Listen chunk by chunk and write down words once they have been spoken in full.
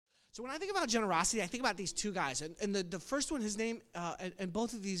So when I think about generosity, I think about these two guys. And the first one, his name, and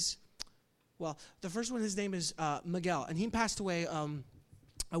both of these, well, the first one, his name is Miguel. And he passed away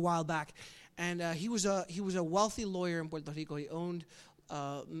a while back. And he was a wealthy lawyer in Puerto Rico. He owned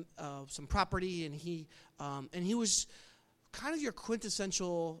some property, and he was kind of your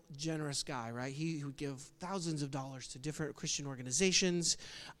quintessential generous guy, right? He would give thousands of dollars to different Christian organizations,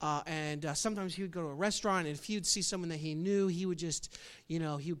 and sometimes he would go to a restaurant, and if he would see someone that he knew, he would just, he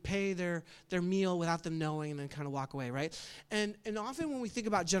would pay their meal without them knowing and then kind of walk away, right? And often when we think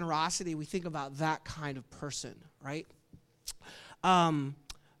about generosity, we think about that kind of person, right?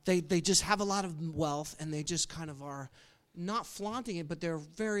 They just have a lot of wealth, and they just kind of are not flaunting it, but they're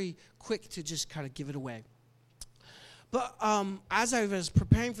very quick to just kind of give it away. But as I was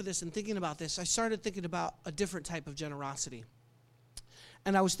preparing for this and thinking about this, I started thinking about a different type of generosity.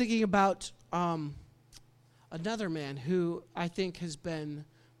 And I was thinking about another man who I think has been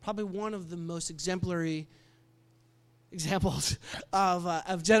probably one of the most exemplary examples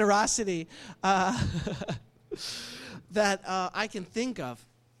of generosity that I can think of.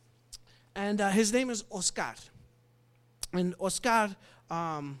 And his name is Oscar. And Oscar,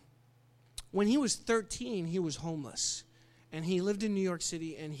 when he was 13, he was homeless. And he lived in New York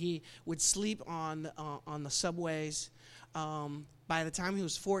City, and he would sleep on the subways. By the time he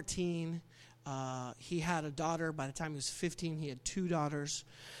was 14, he had a daughter. By the time he was 15, he had 2 daughters.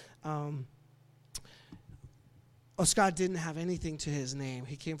 Oscar didn't have anything to his name.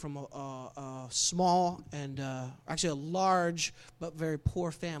 He came from a small and actually a large but very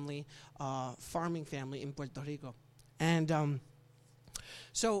poor family, farming family in Puerto Rico. And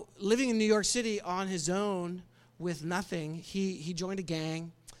so living in New York City on his own with nothing, he joined a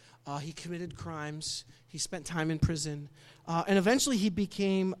gang. He committed crimes. He spent time in prison. And eventually he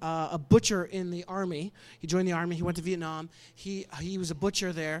became a butcher in the army. He joined the army. He went to Vietnam. He was a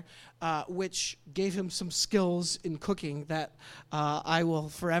butcher there, which gave him some skills in cooking that I will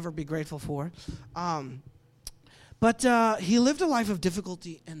forever be grateful for. But he lived a life of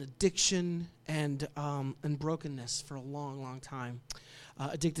difficulty and addiction and brokenness for a long, long time.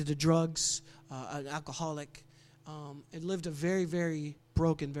 Addicted to drugs, an alcoholic, and lived a very, very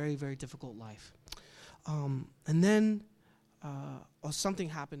broken, very, very difficult life. And then something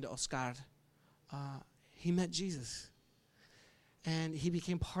happened to Oscar. He met Jesus. And he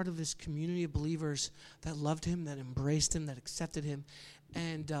became part of this community of believers that loved him, that embraced him, that accepted him.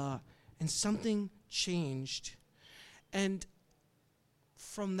 And something changed. And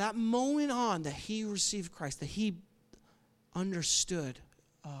from that moment on that he received Christ, that he understood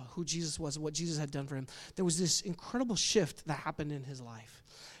who Jesus was, what Jesus had done for him, there was this incredible shift that happened in his life.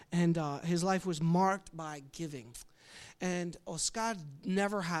 And his life was marked by giving. And Oscar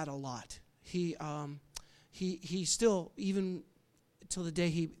never had a lot. He still, even till the day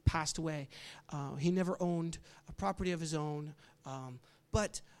he passed away, he never owned a property of his own.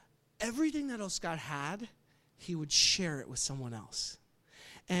 But everything that Oscar had, he would share it with someone else.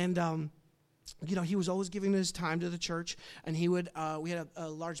 And he was always giving his time to the church, and he would, we had a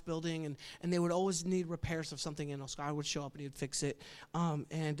large building, and they would always need repairs of something, and Oscar would show up and he would fix it.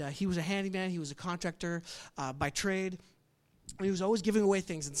 And he was a handyman, he was a contractor by trade, and he was always giving away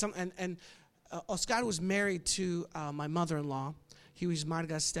things. And Oscar was married to my mother-in-law. He was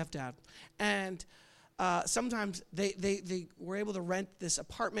Marga's stepdad. And sometimes they were able to rent this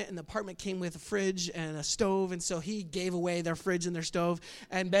apartment, and the apartment came with a fridge and a stove, and so he gave away their fridge and their stove.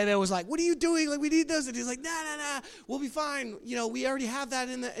 And Bebe was like, "What are you doing? Like, we need this." And he's like, Nah, we'll be fine. We already have that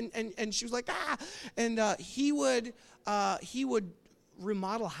in the." And she was like, "Ah." And he would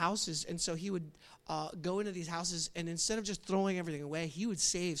remodel houses, and so he would go into these houses, and instead of just throwing everything away, he would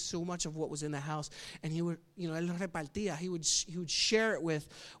save so much of what was in the house, and he would, él repartía. He would share it with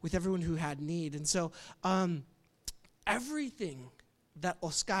everyone who had need. And so everything that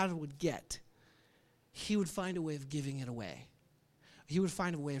Oscar would get, he would find a way of giving it away. He would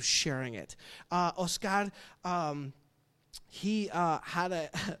find a way of sharing it. Oscar, he had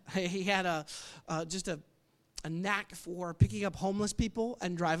just a knack for picking up homeless people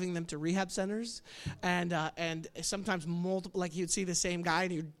and driving them to rehab centers, and sometimes multiple. Like, you'd see the same guy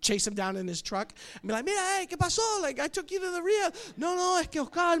and you'd chase him down in his truck and be like, "Mira, hey, ¿qué pasó? Like, I took you to the rehab." No, es que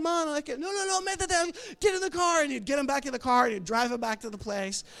Oscar, hermano, no, métete, get in the car, and you'd get him back in the car and you'd drive him back to the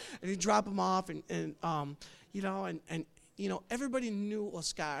place and you'd drop him off, and everybody knew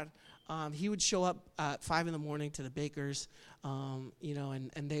Oscar. He would show up at 5 a.m. to the bakers, and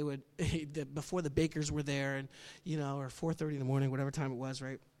they would, before the bakers were there, and, or 4:30 in the morning, whatever time it was,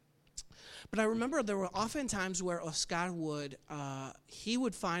 right? But I remember there were often times where Oscar he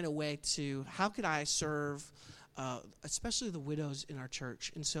would find a way to, how could I serve especially the widows in our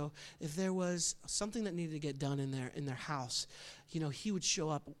church. And so if there was something that needed to get done in their house, he would show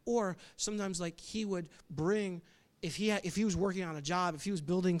up. Or sometimes like he would bring, if he was working on a job, if he was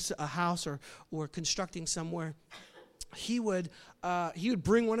building a house or constructing somewhere, he would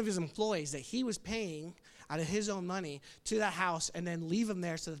bring one of his employees that he was paying out of his own money to that house and then leave him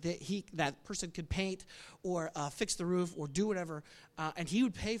there so that that person could paint or fix the roof or do whatever, and he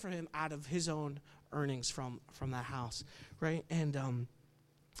would pay for him out of his own earnings from that house, right? And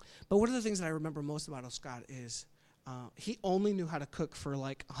but one of the things that I remember most about Oscar is he only knew how to cook for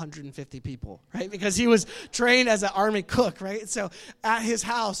like 150 people, right? Because he was trained as an army cook, right? So at his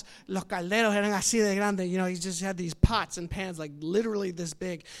house, los calderos eran así de grande. He just had these pots and pans like literally this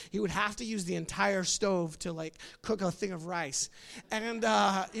big. He would have to use the entire stove to like cook a thing of rice. And,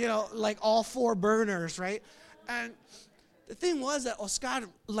 like all 4 burners, right? And the thing was that Oscar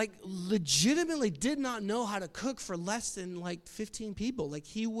like legitimately did not know how to cook for less than like 15 people. Like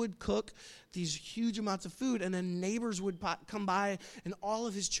he would cook these huge amounts of food, and then neighbors would come by, and all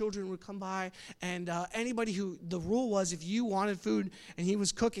of his children would come by, and anybody the rule was if you wanted food and he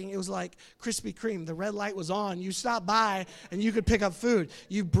was cooking, it was like Krispy Kreme. The red light was on. You stopped by, and you could pick up food.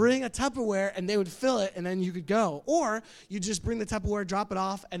 You bring a Tupperware, and they would fill it, and then you could go. Or you just bring the Tupperware, drop it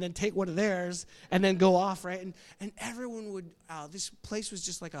off, and then take one of theirs, and then go off, right? And everyone would, this place was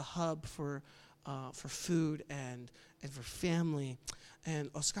just like a hub for food and for family.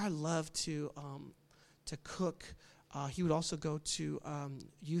 And Oscar loved to cook. He would also go to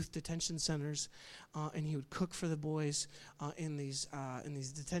youth detention centers, and he would cook for the boys in these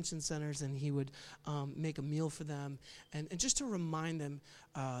detention centers, and he would make a meal for them, and just to remind them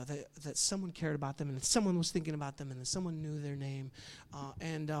that someone cared about them, and that someone was thinking about them, and that someone knew their name,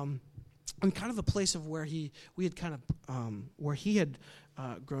 and kind of a place of where he had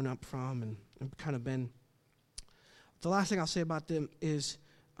grown up from and kind of been. The last thing I'll say about them is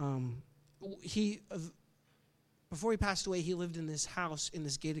before he passed away, he lived in this house in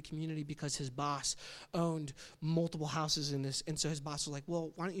this gated community because his boss owned multiple houses in this. And so his boss was like,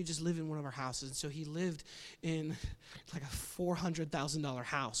 well, why don't you just live in one of our houses? And so he lived in like a $400,000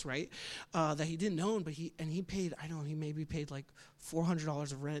 house, right, that he didn't own, but he paid, I don't know, he maybe paid like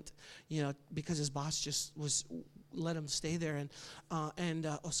 $400 of rent, because his boss just let him stay there. And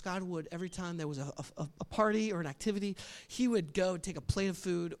Oscar would, every time there was a party or an activity, he would go take a plate of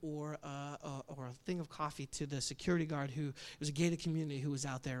food or a thing of coffee to the security guard it was a gated community who was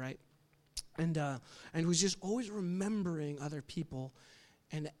out there, right? And was just always remembering other people,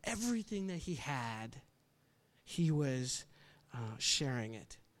 and everything that he had, he was sharing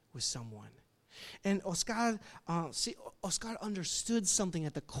it with someone. And Oscar understood something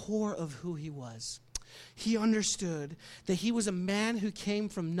at the core of who he was. He understood that he was a man who came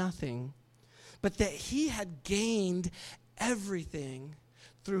from nothing, but that he had gained everything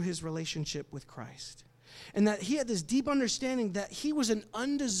through his relationship with Christ. And that he had this deep understanding that he was an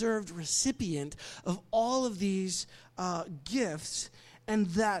undeserved recipient of all of these gifts, and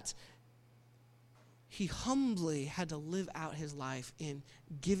that he humbly had to live out his life in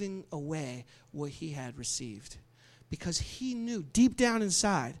giving away what he had received. Because he knew deep down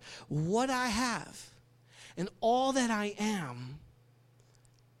inside, what I have and all that I am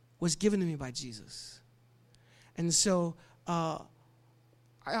was given to me by Jesus. And so I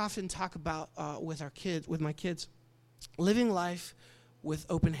often talk about with my kids, living life with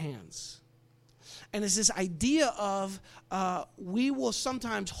open hands. And it's this idea of we will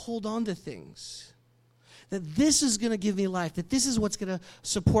sometimes hold on to things. That this is going to give me life, that this is what's going to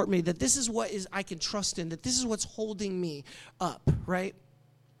support me, that this is what I can trust in, that this is what's holding me up, right?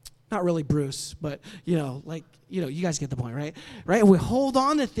 Not really Bruce, but, you guys get the point, right? Right? We hold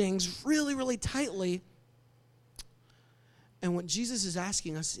on to things really, really tightly. And what Jesus is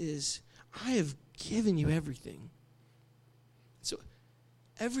asking us is, I have given you everything. So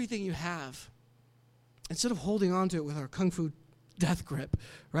everything you have, instead of holding on to it with our kung fu death grip,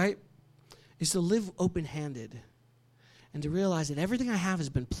 right, is to live open-handed and to realize that everything I have has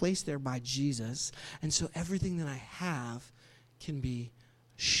been placed there by Jesus, and so everything that I have can be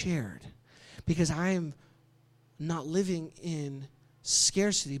shared. Because I am not living in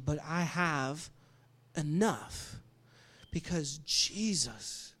scarcity, but I have enough because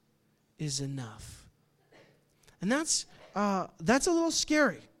Jesus is enough. And that's a little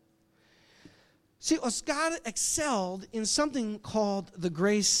scary. See, Oscar excelled in something called the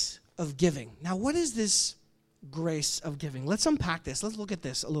grace of giving. Now, what is this grace of giving? Let's unpack this. Let's look at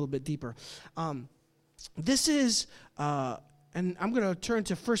this a little bit deeper. This is, and I'm going to turn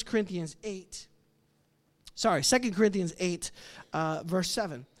to 2 Corinthians 8, verse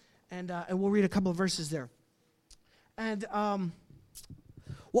 7. And we'll read a couple of verses there. And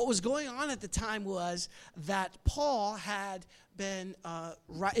what was going on at the time was that Paul had been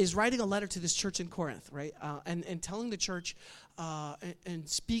is writing a letter to this church in Corinth, right? And telling the church and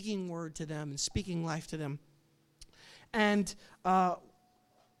speaking word to them and speaking life to them. And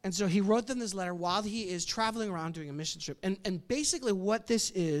so he wrote them this letter while he is traveling around doing a mission trip. And basically what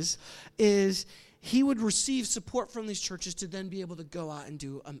this is he would receive support from these churches to then be able to go out and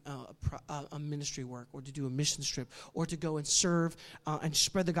do a ministry work, or to do a mission trip, or to go and serve and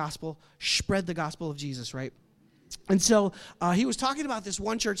spread the gospel of Jesus, right? And so he was talking about this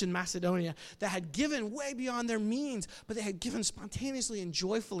one church in Macedonia that had given way beyond their means, but they had given spontaneously and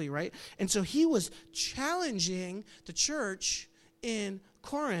joyfully, right? And so he was challenging the church in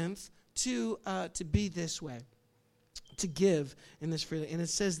Corinth to be this way, to give in this freely. And it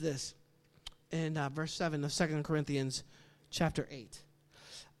says this in verse 7 of 2 Corinthians chapter 8.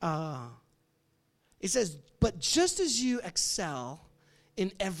 It says, "But just as you excel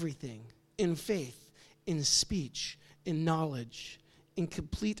in everything, in faith, in speech, in knowledge, in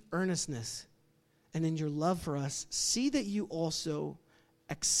complete earnestness, and in your love for us, see that you also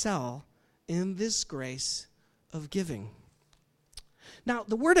excel in this grace of giving." Now,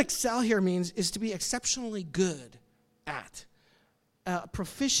 the word excel here is to be exceptionally good at,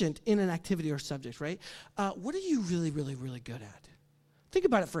 proficient in an activity or subject, right? What are you really, really, really good at? Think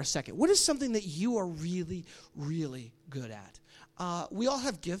about it for a second. What is something that you are really, really good at? We all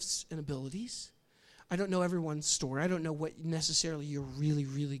have gifts and abilities. I don't know everyone's story. I don't know what necessarily you're really,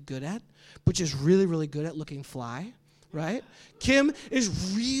 really good at, but just really, really good at looking fly, right? Kim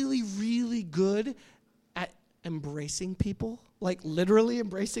is really, really good at embracing people, like literally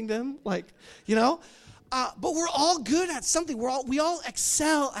embracing them, like, you know? But we're all good at something. We all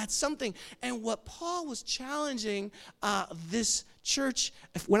excel at something. And what Paul was challenging this church,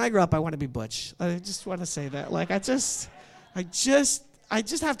 when I grow up, I want to be Butch. I just want to say that. Like, I just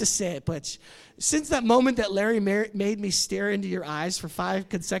have to say it, Butch. Since that moment that Larry made me stare into your eyes for 5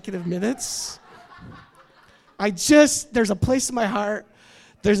 consecutive minutes, there's a place in my heart.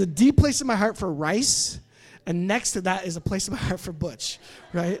 There's a deep place in my heart for rice. And next to that is a place in my heart for Butch,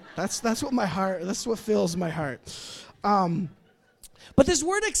 right? That's what fills my heart. But this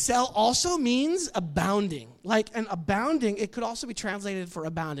word excel also means abounding. And abounding, it could also be translated for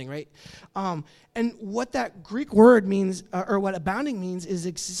abounding, right? And what that Greek word means, or what abounding means, is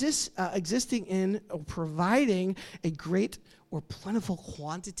existing in or providing a great or plentiful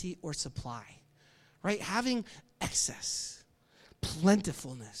quantity or supply, right? Having excess,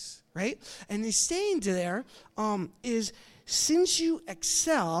 plentifulness, right? And he's saying to there is, since you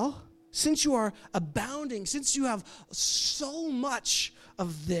excel, since you are abounding, since you have so much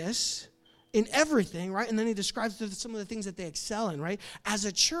of this in everything, right? And then he describes some of the things that they excel in, right? As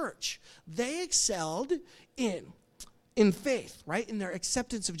a church, they excelled in faith, right? In their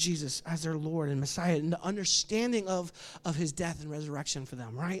acceptance of Jesus as their Lord and Messiah, and the understanding of his death and resurrection for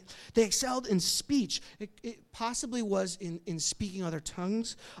them, right? They excelled in speech. It possibly was in speaking other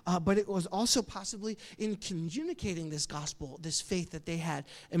tongues, but it was also possibly in communicating this gospel, this faith that they had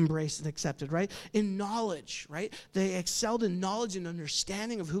embraced and accepted, right? In knowledge, right? They excelled in knowledge and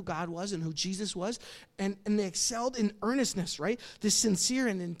understanding of who God was and who Jesus was, and they excelled in earnestness, right? This sincere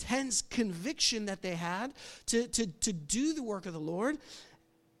and intense conviction that they had to do the work of the Lord,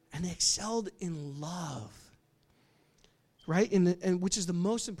 and they excelled in love, right? And which is the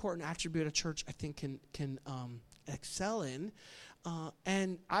most important attribute a church, I think, can excel in,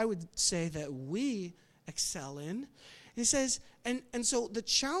 and I would say that we excel in. He says, and so the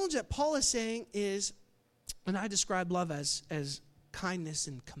challenge that Paul is saying is, and I describe love as kindness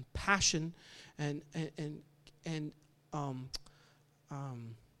and compassion, and I'm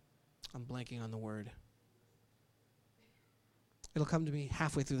blanking on the word. It'll come to me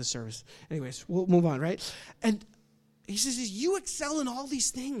halfway through the service. Anyways, we'll move on, right? And he says, you excel in all these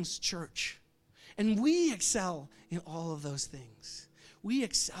things, church. And we excel in all of those things. We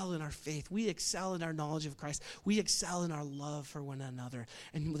excel in our faith. We excel in our knowledge of Christ. We excel in our love for one another.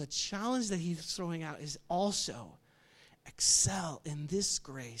 And the challenge that he's throwing out is also excel in this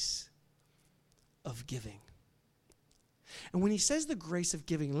grace of giving. And when he says the grace of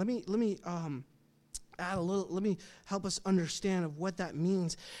giving, let me add a little, let me help us understand of what that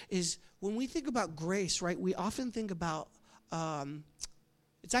means. Is when we think about grace, right, we often think about,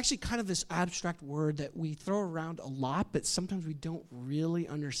 it's actually kind of this abstract word that we throw around a lot, but sometimes we don't really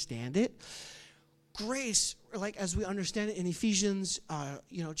understand it. Grace, like as we understand it in Ephesians,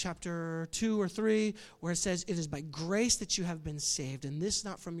 chapter 2 or 3, where it says, it is by grace that you have been saved, and this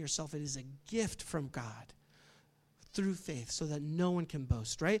not from yourself, it is a gift from God, through faith so that no one can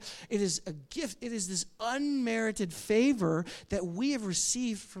boast, right? It is a gift. It is this unmerited favor that we have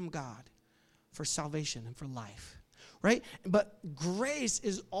received from God for salvation and for life, right? But grace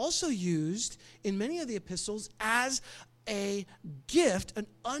is also used in many of the epistles as a gift, an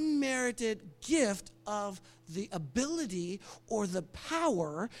unmerited gift of the ability or the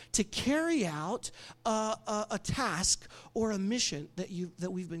power to carry out a task or a mission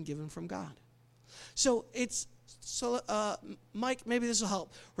that we've been given from God. Mike, maybe this will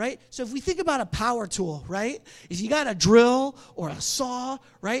help, right? So if we think about a power tool, right? If you got a drill or a saw,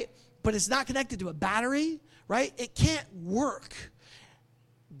 right? But it's not connected to a battery, right? It can't work.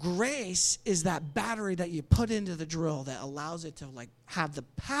 Grace is that battery that you put into the drill that allows it to have the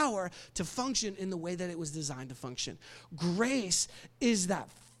power to function in the way that it was designed to function. Grace is that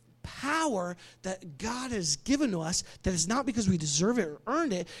power that God has given to us that is not because we deserve it or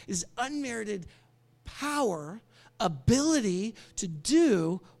earned it, is unmerited power, ability to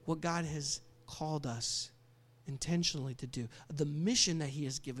do what God has called us intentionally to do, the mission that he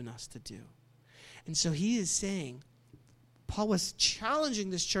has given us to do. And so he is saying, Paul was challenging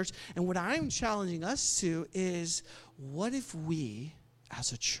this church, and what I'm challenging us to is, what if we,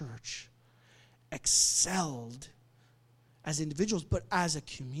 as a church, excelled as individuals, but as a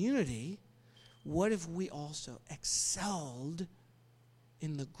community, what if we also excelled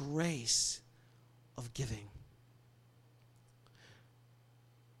in the grace of giving?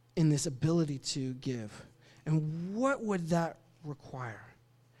 In this ability to give. And what would that require?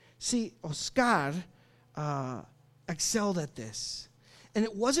 See, Oscar excelled at this. And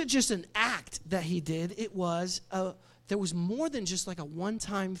it wasn't just an act that he did. There was more than just like a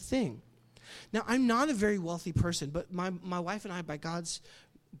one-time thing. Now, I'm not a very wealthy person, but my wife and I, by God's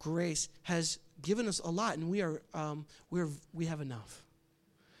grace, has given us a lot, and we have enough.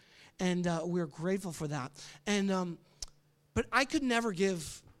 And we're grateful for that. And but I could never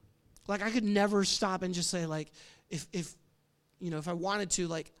give, I could never stop and just say, if I wanted to,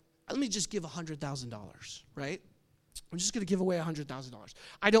 let me just give $100,000, right? I'm just going to give away $100,000.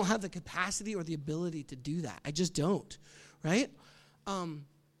 I don't have the capacity or the ability to do that. I just don't, right? And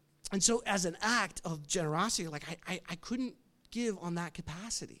so as an act of generosity, I couldn't give on that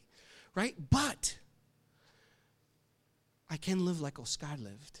capacity, right? But I can live like Oscar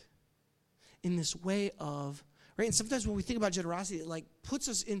lived in this way of, right? And sometimes when we think about generosity, it puts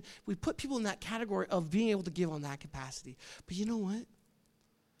us in, we put people in that category of being able to give on that capacity. But you know what?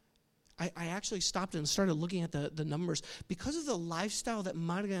 I actually stopped and started looking at the numbers. Because of the lifestyle that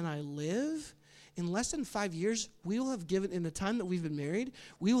Marga and I live, in less than 5 years, we will have given, in the time that we've been married,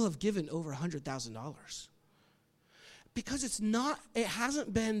 we will have given over $100,000. Because it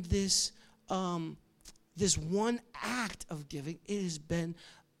hasn't been this one act of giving. It has been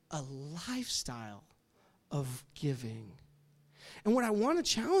a lifestyle of giving. And what I want to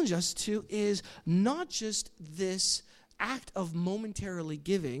challenge us to is not just this act of momentarily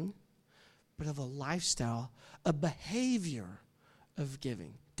giving, but of a lifestyle, a behavior of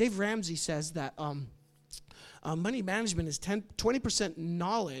giving. Dave Ramsey says that money management is 20%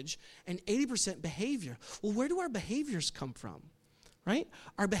 knowledge and 80% behavior. Well, where do our behaviors come from? Right?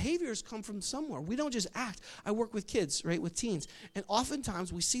 Our behaviors come from somewhere. We don't just act. I work with kids, right, with teens. And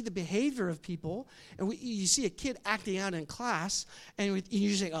oftentimes we see the behavior of people, and you see a kid acting out in class, and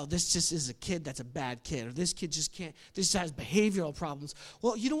you say, oh, this just is a kid that's a bad kid, or this kid just can't, this has behavioral problems.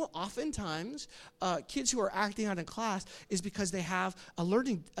 Well, you know what? Oftentimes, kids who are acting out in class is because they have a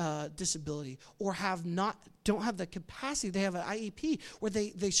learning disability or don't have the capacity. They have an IEP where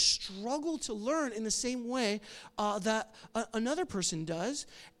they struggle to learn in the same way that another person does.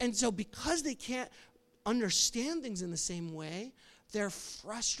 And so because they can't understand things in the same way, they're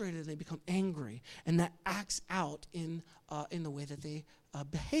frustrated. They become angry. And that acts out in the way that they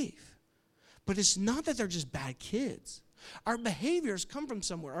behave. But it's not that they're just bad kids. Our behaviors come from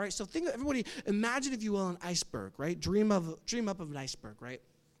somewhere. All right, so everybody, imagine, if you will, an iceberg, right? Dream up of an iceberg, right?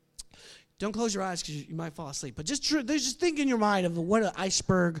 Don't close your eyes because you might fall asleep. But just think in your mind of what an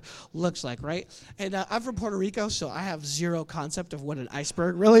iceberg looks like, right? And I'm from Puerto Rico, so I have zero concept of what an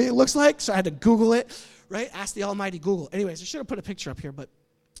iceberg really looks like. So I had to Google it, right? Ask the almighty Google. Anyways, I should have put a picture up here, but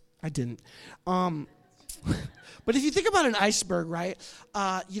I didn't. But if you think about an iceberg, right,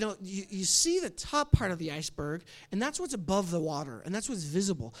 you see the top part of the iceberg, and that's what's above the water, and that's what's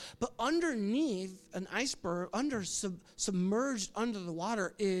visible. But underneath an iceberg, submerged under the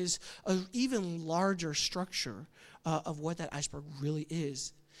water, is an even larger structure of what that iceberg really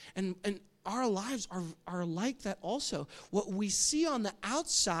is. And our lives are like that also. What we see on the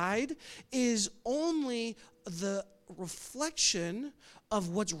outside is only the reflection of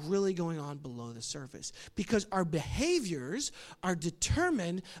what's really going on below the surface. Because our behaviors are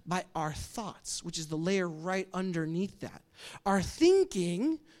determined by our thoughts, which is the layer right underneath that. Our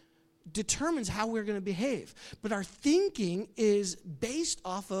thinking determines how we're going to behave. But our thinking is based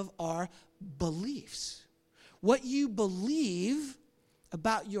off of our beliefs. What you believe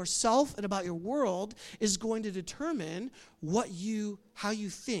about yourself and about your world is going to determine how you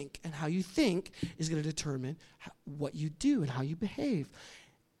think, and how you think is going to determine what you do and how you behave.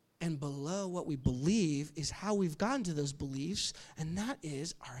 And below what we believe is how we've gotten to those beliefs, and that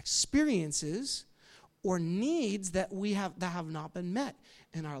is our experiences or needs that have not been met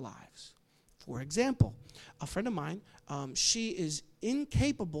in our lives. For example, a friend of mine, she is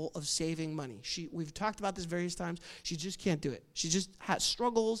incapable of saving money. We've talked about this various times. She just can't do it. She just has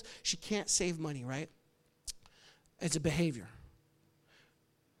struggles. She can't save money, right? It's a behavior.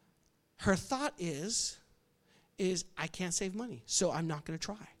 Her thought is I can't save money, so I'm not going to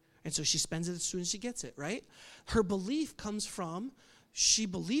try. And so she spends it as soon as she gets it, right? Her belief comes from, she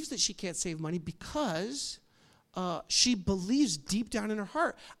believes that she can't save money because she believes deep down in her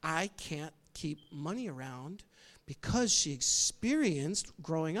heart, I can't keep money around, because she experienced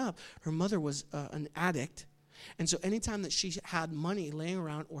growing up, her mother was an addict. And so anytime that she had money laying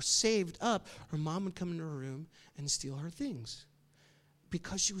around or saved up, her mom would come into her room and steal her things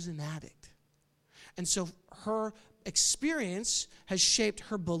because she was an addict. And so her experience has shaped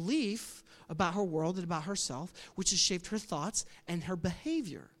her belief about her world and about herself, which has shaped her thoughts and her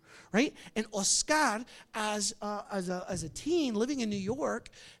behavior, right? And Oscar, as a teen living in New York,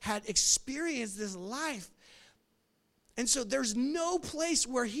 had experienced this life. And so there's no place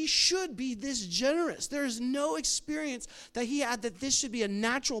where he should be this generous. There is no experience that he had that this should be a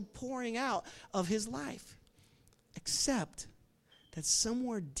natural pouring out of his life. Except that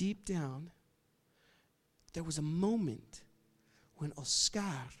somewhere deep down, there was a moment when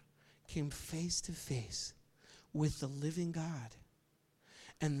Oscar came face to face with the living God.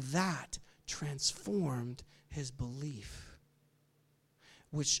 And that transformed his belief,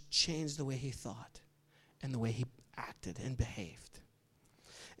 which changed the way he thought and the way he acted and behaved.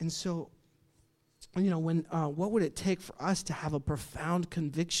 And so, when what would it take for us to have a profound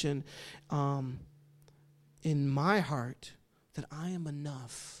conviction in my heart that I am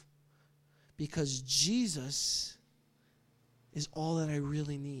enough because Jesus is all that I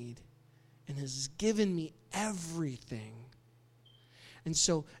really need and has given me everything. And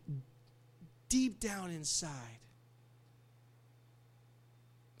so, deep down inside,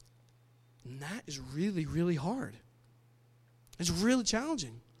 and that is really, really hard. It's really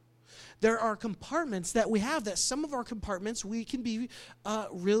challenging. There are compartments that we have, that some of our compartments we can be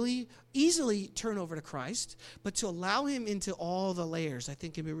really easily turn over to Christ, but to allow him into all the layers, I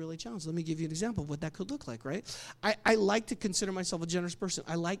think can be really challenging. Let me give you an example of what that could look like, right? I like to consider myself a generous person.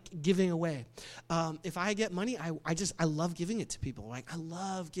 I like giving away. If I get money, I love giving it to people. Like, I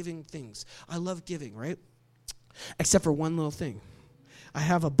love giving things. I love giving, right? Except for one little thing. I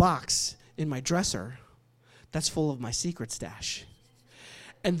have a box in my dresser that's full of my secret stash.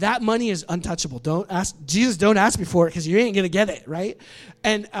 And that money is untouchable. Don't ask me for it, because you ain't going to get it, right?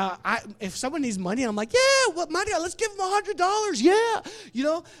 And if someone needs money, I'm like, yeah, what, Mario, let's give them $100.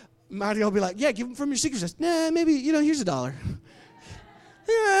 Yeah. Mario will be like, yeah, give them from your secret stash. Nah, maybe, here's $1.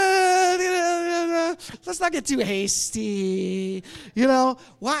 Let's not get too hasty.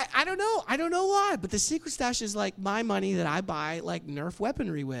 Why? I don't know why, but the secret stash is like my money that I buy like Nerf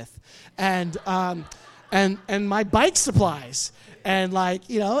weaponry with, and my bike supplies, and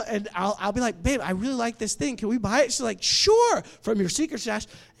and I'll be like, babe, I really like this thing. Can we buy it? She's like, sure. From your secret stash.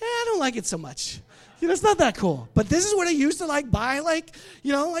 I don't like it so much. It's not that cool. But this is what I used to buy,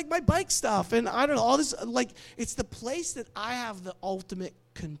 my bike stuff. And I don't know, all this, it's the place that I have the ultimate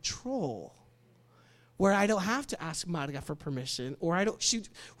control, where I don't have to ask Maria for permission, or she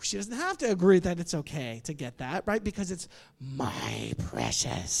doesn't have to agree that it's okay to get that, right? Because it's my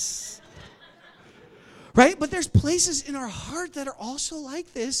precious. Right? But there's places in our heart that are also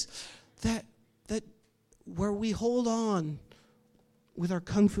like this, that where we hold on with our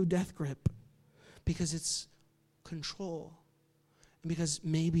kung fu death grip, because it's control, and because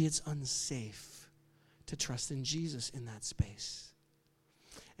maybe it's unsafe to trust in Jesus in that space.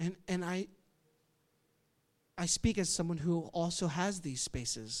 And I speak as someone who also has these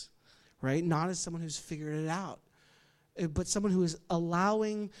spaces, right? Not as someone who's figured it out, but someone who is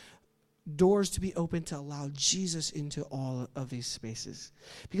allowing doors to be open to allow Jesus into all of these spaces.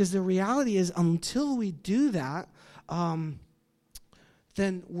 Because the reality is, until we do that,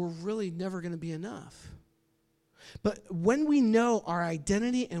 then we're really never going to be enough. But when we know our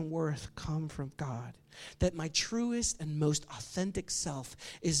identity and worth come from God, that my truest and most authentic self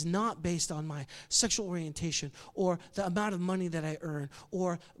is not based on my sexual orientation or the amount of money that I earn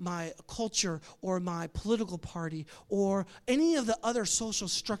or my culture or my political party or any of the other social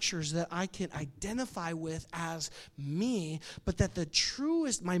structures that I can identify with as me, but that the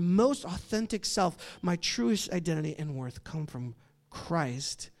truest, my most authentic self, my truest identity and worth come from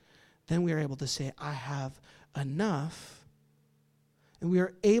Christ, then we are able to say, I have enough. And we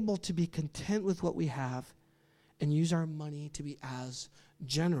are able to be content with what we have and use our money to be as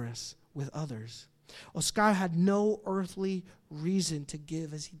generous with others. Well, Scott had no earthly reason to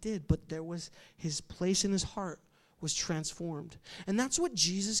give as he did, but there was his place in his heart was transformed. And that's what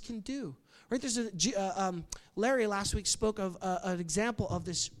Jesus can do. Right? There's Larry last week spoke of an example of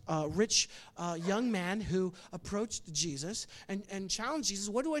this rich young man who approached Jesus and challenged Jesus.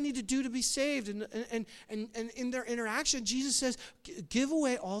 What do I need to do to be saved? And in their interaction, Jesus says, give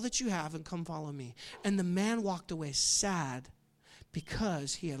away all that you have and come follow me. And the man walked away sad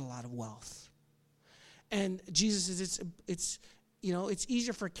because he had a lot of wealth. And Jesus says it's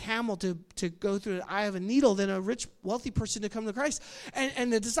easier for a camel to go through the eye of a needle than a rich, wealthy person to come to Christ.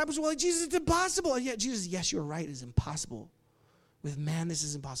 And the disciples were like, Jesus, it's impossible. And yet Jesus, yes, you're right, it's impossible. With man, this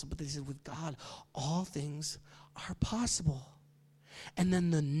is impossible. But they said, with God, all things are possible. And then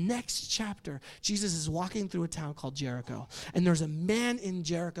the next chapter, Jesus is walking through a town called Jericho. And there's a man in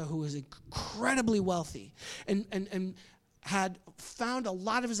Jericho who is incredibly wealthy and had found a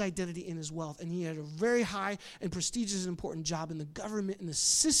lot of his identity in his wealth, and he had a very high and prestigious and important job in the government and the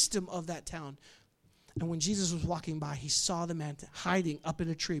system of that town. And when Jesus was walking by, he saw the man hiding up in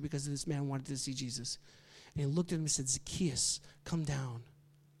a tree because this man wanted to see Jesus. And he looked at him and said, Zacchaeus, come down,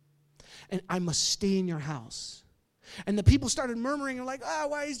 and I must stay in your house. And the people started murmuring and like,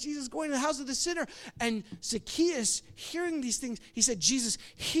 why is Jesus going to the house of the sinner? And Zacchaeus, hearing these things, he said, Jesus,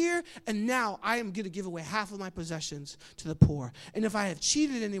 here and now I am going to give away half of my possessions to the poor. And if I have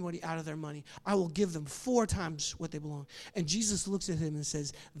cheated anybody out of their money, I will give them 4 times what they belong. And Jesus looks at him and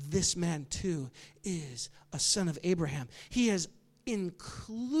says, this man too is a son of Abraham. He has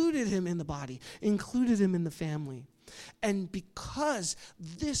included him in the body, included him in the family. And because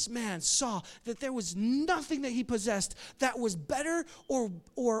this man saw that there was nothing that he possessed that was better or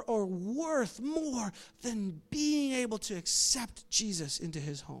worth more than being able to accept Jesus into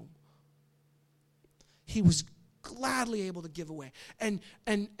his home, he was gladly able to give away and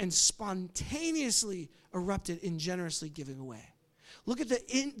spontaneously erupted in generously giving away. Look at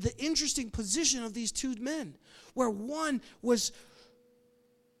the interesting position of these two men, where one was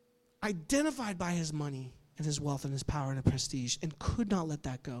identified by his money and his wealth and his power and his prestige and could not let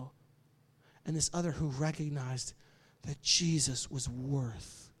that go. And this other who recognized that Jesus was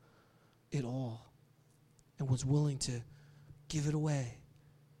worth it all and was willing to give it away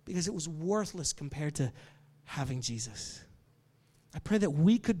because it was worthless compared to having Jesus. I pray that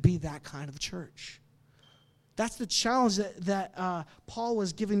we could be that kind of church. That's the challenge that Paul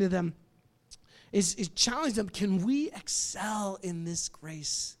was giving to them, is challenge them. Can we excel in this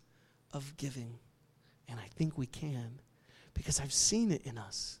grace of giving? And I think we can, because I've seen it in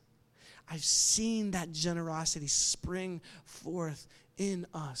us. I've seen that generosity spring forth in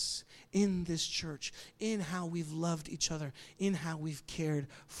us, in this church, in how we've loved each other, in how we've cared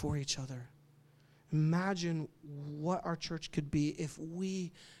for each other. Imagine what our church could be if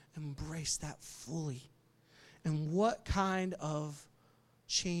we embrace that fully, and what kind of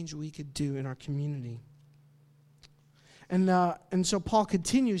change we could do in our community. And so Paul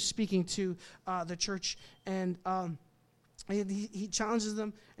continues speaking to the church, and he challenges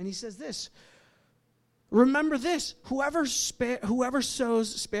them, and he says this: remember this, whoever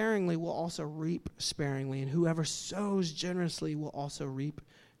sows sparingly will also reap sparingly, and whoever sows generously will also reap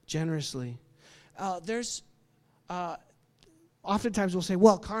generously. Oftentimes we'll say,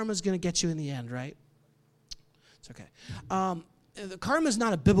 well, karma's going to get you in the end, right? It's okay. Karma is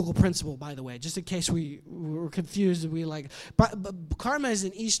not a biblical principle, by the way, just in case we were confused. But karma is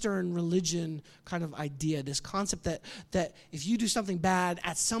an Eastern religion kind of idea, this concept that if you do something bad,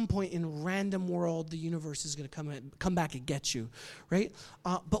 at some point in a random world, the universe is going to come back and get you, right?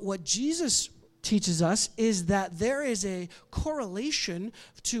 But what Jesus teaches us is that there is a correlation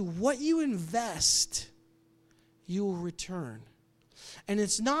to what you invest, you will return. And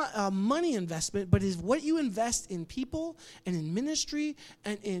it's not a money investment, but it's what you invest in people and in ministry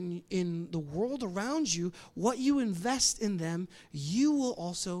and in the world around you. What you invest in them, you will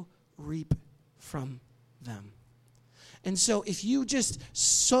also reap from them. And so if you just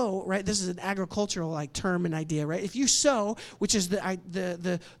sow, right, this is an agricultural term and idea, right? If you sow, which is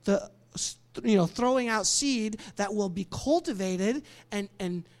the throwing out seed that will be cultivated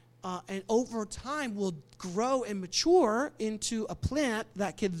and over time will grow and mature into a plant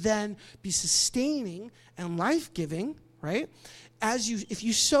that could then be sustaining and life-giving, right? If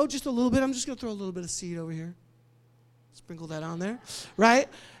you sow just a little bit, I'm just going to throw a little bit of seed over here. Sprinkle that on there, right?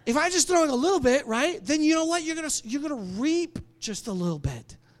 If I just throw in a little bit, right, then you know what? You're gonna reap just a little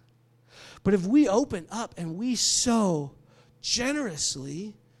bit. But if we open up and we sow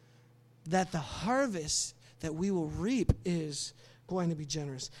generously, that the harvest that we will reap is going to be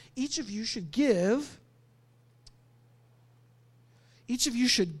generous. Each of you should give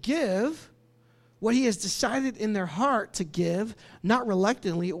what he has decided in their heart to give, not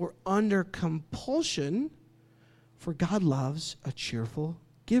reluctantly or under compulsion, for God loves a cheerful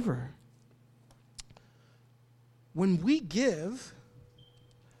giver. When we give,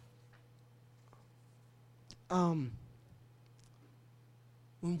 when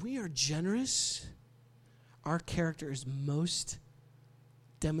we are generous, our character is most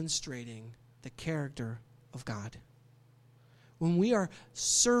demonstrating the character of God. When we are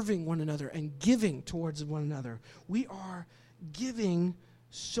serving one another and giving towards one another, we are giving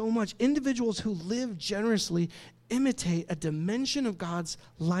so much. Individuals who live generously imitate a dimension of God's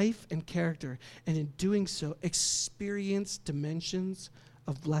life and character, and in doing so, experience dimensions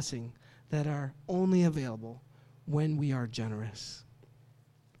of blessing that are only available when we are generous.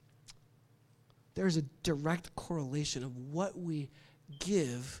 There's a direct correlation of what we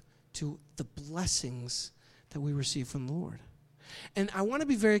give to the blessings that we receive from the Lord. And I want to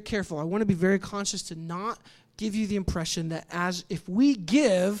be very careful. I want to be very conscious to not give you the impression that if we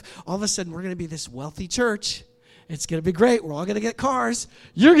give, all of a sudden we're going to be this wealthy church. It's going to be great. We're all going to get cars.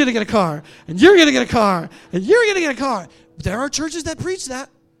 You're going to get a car. And you're going to get a car. And you're going to get a car. There are churches that preach that.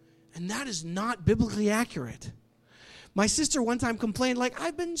 And that is not biblically accurate. My sister one time complained,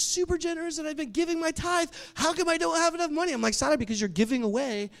 I've been super generous and I've been giving my tithe. How come I don't have enough money? I'm like, Sada, because you're giving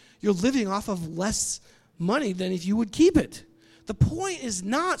away. You're living off of less money than if you would keep it. The point is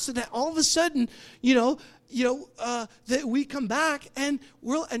not so that all of a sudden, that we come back and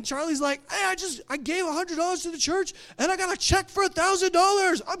Charlie's like, hey, I gave $100 to the church and I got a check for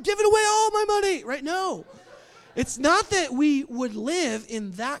 $1,000. I'm giving away all my money, right? No, it's not that we would live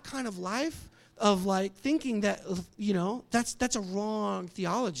in that kind of life of thinking that, that's a wrong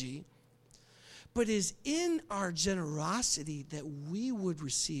theology, but is in our generosity that we would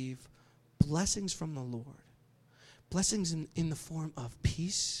receive blessings from the Lord. Blessings in the form of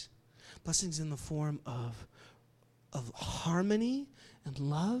peace, blessings in the form of harmony and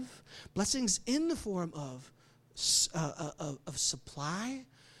love, blessings in the form of supply.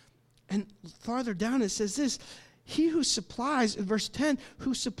 And farther down it says this, he who supplies, in verse 10,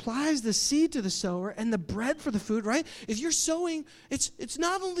 who supplies the seed to the sower and the bread for the food, right? If you're sowing, it's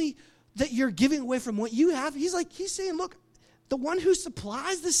not only that you're giving away from what you have. He's saying, look, the one who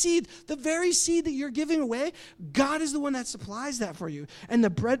supplies the seed, the very seed that you're giving away, God is the one that supplies that for you. And the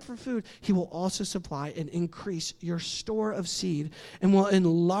bread for food, he will also supply and increase your store of seed and will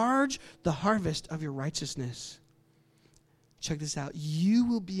enlarge the harvest of your righteousness. Check this out. You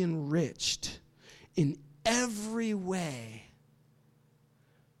will be enriched in every way,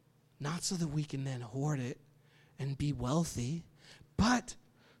 not so that we can then hoard it and be wealthy, but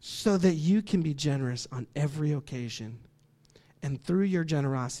so that you can be generous on every occasion. And through your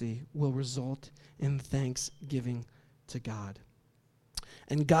generosity will result in thanksgiving to God.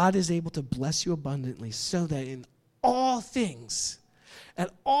 And God is able to bless you abundantly so that in all things,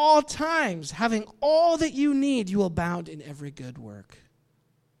 at all times, having all that you need, you will abound in every good work.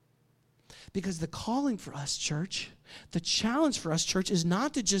 Because the calling for us, church, the challenge for us, church, is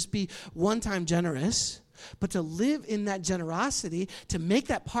not to just be one-time generous, but to live in that generosity, to make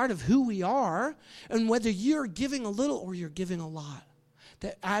that part of who we are, and whether you're giving a little or you're giving a lot,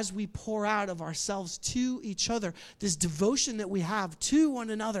 that as we pour out of ourselves to each other, this devotion that we have to one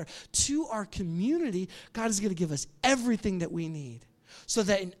another, to our community, God is going to give us everything that we need, so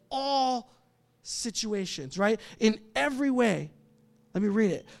that in all situations, right, in every way, let me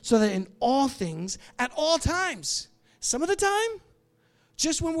read it, so that in all things, at all times, some of the time,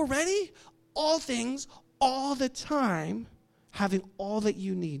 just when we're ready, all things, all the time, having all that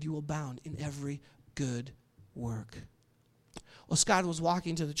you need, you will abound in every good work. Well, Scott was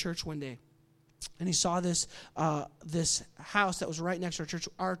walking to the church one day, and he saw this house that was right next to our church.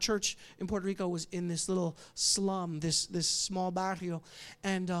 Our church in Puerto Rico was in this little slum, this small barrio,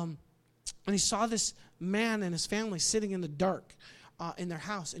 and he saw this man and his family sitting in the dark in their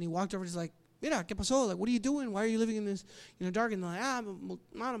house, and he walked over and he's like, mira, ¿qué pasó? Like, what are you doing? Why are you living in this, dark? And they're like,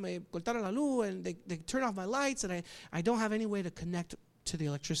 mano, me cortaron la luz, and they turn off my lights, and I don't have any way to connect to the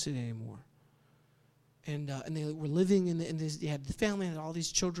electricity anymore. And they were living in this, they had the family, and all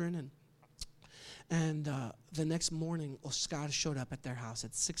these children, and the next morning, Oscar showed up at their house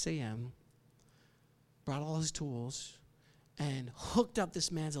at 6 a.m., brought all his tools, and hooked up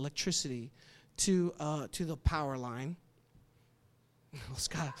this man's electricity to the power line.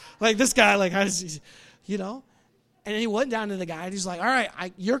 Oscar, like this guy, like how does he, you know? And then he went down to the guy, and he's like, all right,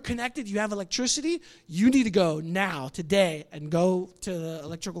 you're connected, you have electricity, you need to go now, today, and go to the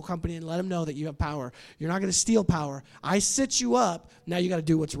electrical company and let them know that you have power. You're not going to steal power. I set you up, now you got to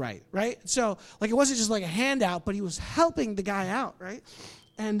do what's right, right? So, like, it wasn't just like a handout, but he was helping the guy out, right?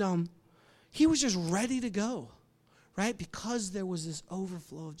 And he was just ready to go, right? Because there was this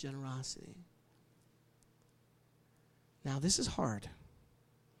overflow of generosity. Now, this is hard.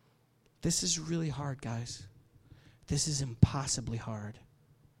 This is really hard, guys. This is impossibly hard.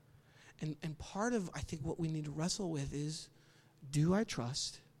 And part of, I think, what we need to wrestle with is, do I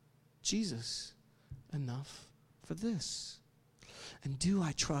trust Jesus enough for this? And do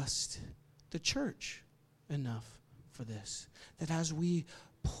I trust the church enough for this? That as we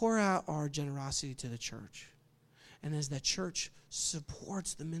pour out our generosity to the church, and as that church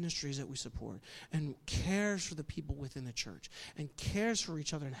supports the ministries that we support and cares for the people within the church and cares for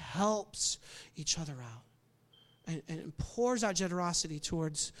each other and helps each other out, and pours out generosity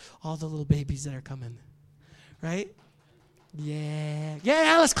towards all the little babies that are coming, right?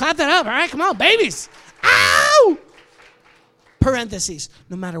 Yeah, let's clap that up, all right? Come on, babies. Ow! Parentheses,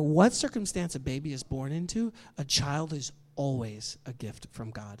 no matter what circumstance a baby is born into, a child is always a gift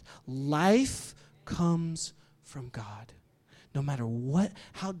from God. Life comes from God. No matter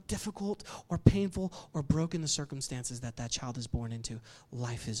how difficult or painful or broken the circumstances that child is born into,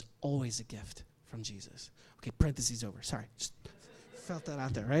 life is always a gift from Jesus. Okay, parentheses over. Sorry. Just felt that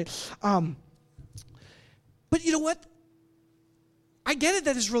out there, right? But you know what? I get it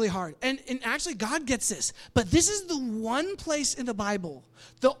that it's really hard. And actually, God gets this. But this is the one place in the Bible,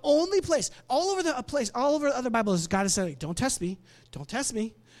 the only place, all over the other Bibles, God has said, don't test me. Don't test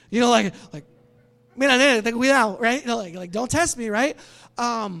me. You know, like, mira, cuidado, right? You know, like, don't test me, right?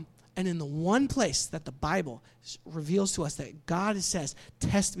 And in the one place that the Bible reveals to us that God says,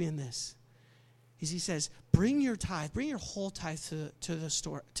 test me in this, is he says, bring your tithe, bring your whole tithe to the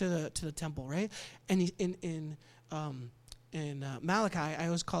store, to the temple, right? And in Malachi, I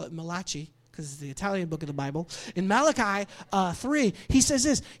always call it Malachi because it's the Italian book of the Bible. In Malachi 3, he says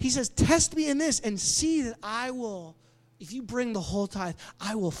this. He says, test me in this and see that I will, if you bring the whole tithe,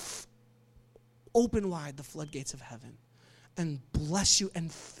 I will open wide the floodgates of heaven and bless you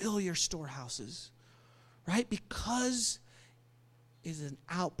and fill your storehouses, right? Because it's an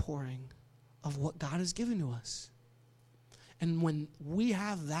outpouring of what God has given to us. And when we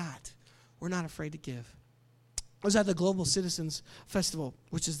have that, we're not afraid to give. I was at the Global Citizens Festival,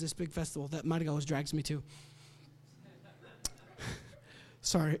 which is this big festival that Marika always drags me to.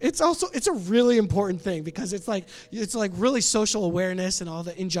 Sorry. It's a really important thing because it's like really social awareness and all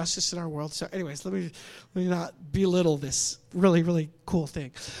the injustice in our world. So anyways, let me not belittle this really, really cool thing.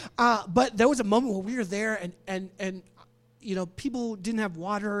 But there was a moment where we were there and you know, people didn't have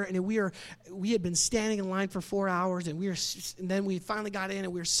water, and we had been standing in line for 4 hours, and then we finally got in,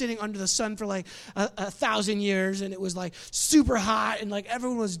 and we were sitting under the sun for like 1,000 years, and it was like super hot, and like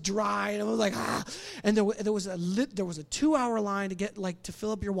everyone was dry, and it was like and there was a 2-hour line to get to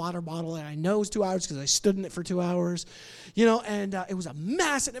fill up your water bottle, and I know it was 2 hours because I stood in it for 2 hours, you know, and it was a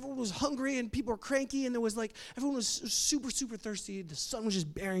mess, and everyone was hungry, and people were cranky, and there was everyone was super, super thirsty. The sun was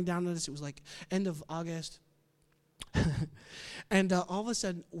just bearing down on us. It was like end of August. And all of a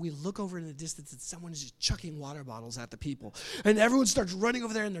sudden, we look over in the distance, and someone is just chucking water bottles at the people. And everyone starts running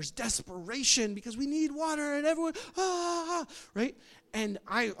over there, and there's desperation because we need water, and everyone, right? And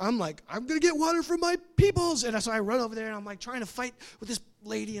I'm like, I'm going to get water for my peoples. And so I run over there, and I'm like trying to fight with this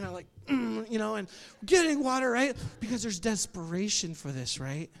lady, and I'm like, you know, and getting water, right? Because there's desperation for this,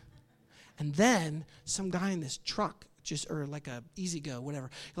 right? And then some guy in this truck, or like a Easy-Go, whatever,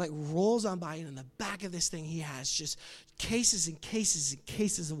 rolls on by, and in the back of this thing he has just cases and cases and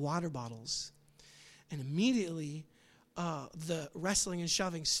cases of water bottles. And immediately the wrestling and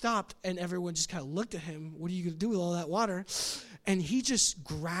shoving stopped, and everyone just kind of looked at him. What are you going to do with all that water? And he just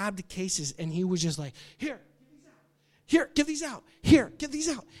grabbed cases, and he was just like, here, give these out. Here, give these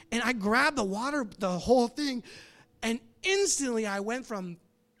out. And I grabbed the water, the whole thing, and instantly I went from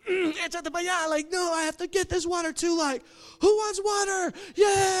like, no, I have to get this water too. Like, who wants water?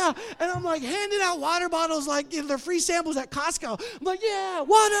 Yeah. And I'm like handing out water bottles like they're free samples at Costco. I'm like, yeah,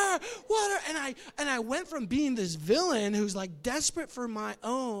 water. And I went from being this villain who's like desperate for my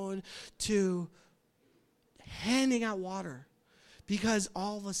own to handing out water because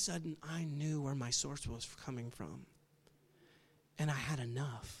all of a sudden I knew where my source was coming from. And I had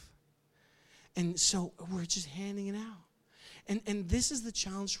enough. And so we're just handing it out. And this is the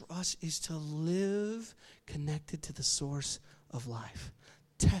challenge for us, is to live connected to the source of life.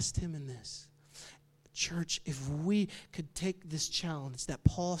 Test him in this. Church, if we could take this challenge that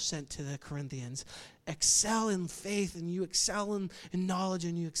Paul sent to the Corinthians, excel in faith, and you excel in knowledge,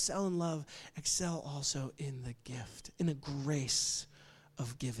 and you excel in love, excel also in the gift, in the grace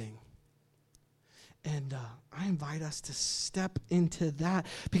of giving. And I invite us to step into that,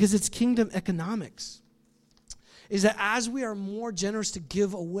 because it's kingdom economics. Is that as we are more generous to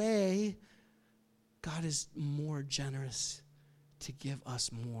give away, God is more generous to give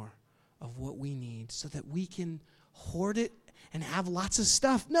us more of what we need, so that we can hoard it and have lots of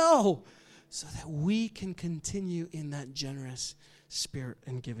stuff. No! So that we can continue in that generous spirit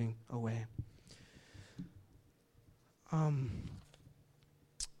and giving away. In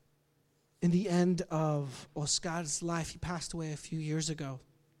the end of Oscar's life, he passed away a few years ago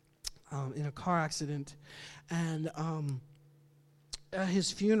in a car accident. And at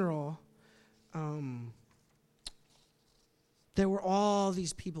his funeral, there were all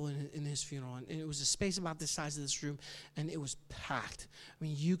these people in his funeral, and it was a space about the size of this room, and it was packed. I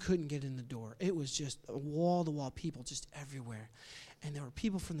mean, you couldn't get in the door. It was just wall-to-wall people just everywhere. And there were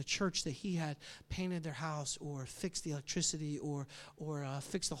people from the church that he had painted their house or fixed the electricity or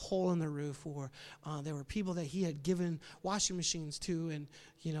fixed a hole in the roof, or there were people that he had given washing machines to,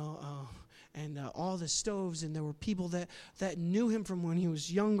 and all the stoves, and there were people that knew him from when he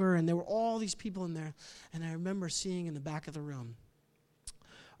was younger, and there were all these people in there. And I remember seeing in the back of the room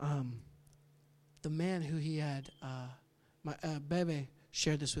the man who he had, Bebe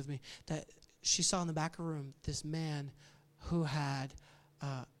shared this with me, that she saw in the back of the room this man who had,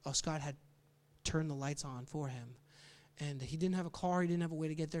 Oscar had turned the lights on for him. And he didn't have a car, he didn't have a way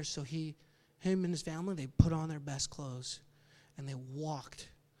to get there, so him and his family, they put on their best clothes, and they walked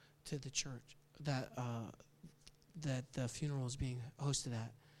to the church that the funeral was being hosted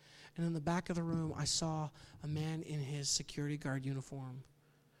at. And in the back of the room, I saw a man in his security guard uniform.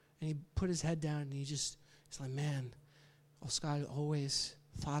 And he put his head down, and he's like, man, Oscar always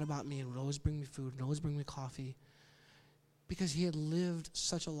thought about me and would always bring me food and always bring me coffee. Because he had lived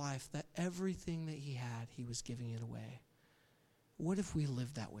such a life that everything that he had, he was giving it away. What if we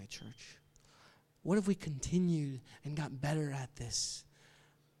lived that way, church? What if we continued and got better at this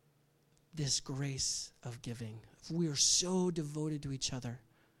grace of giving? If we are so devoted to each other,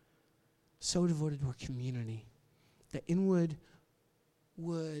 so devoted to our community, that Inwood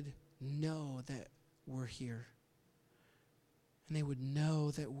would know that we're here. And they would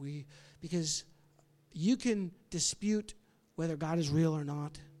know that because you can dispute whether God is real or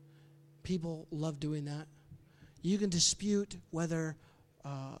not. People love doing that. You can dispute whether,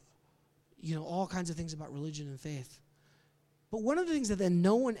 all kinds of things about religion and faith. But one of the things that then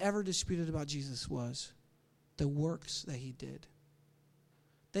no one ever disputed about Jesus was the works that he did.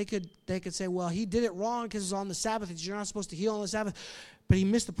 They could say, well, he did it wrong because it was on the Sabbath. You're not supposed to heal on the Sabbath. But he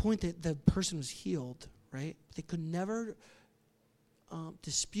missed the point that the person was healed, right? They could never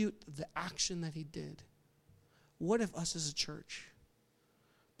dispute the action that he did. What if us as a church,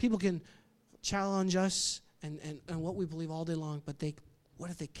 people can challenge us and what we believe all day long, but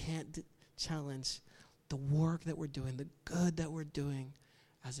what if they can't challenge the work that we're doing, the good that we're doing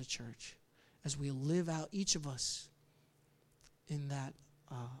as a church, as we live out, each of us, in that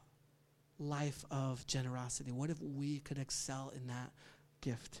life of generosity? What if we could excel in that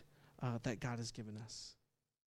gift that God has given us?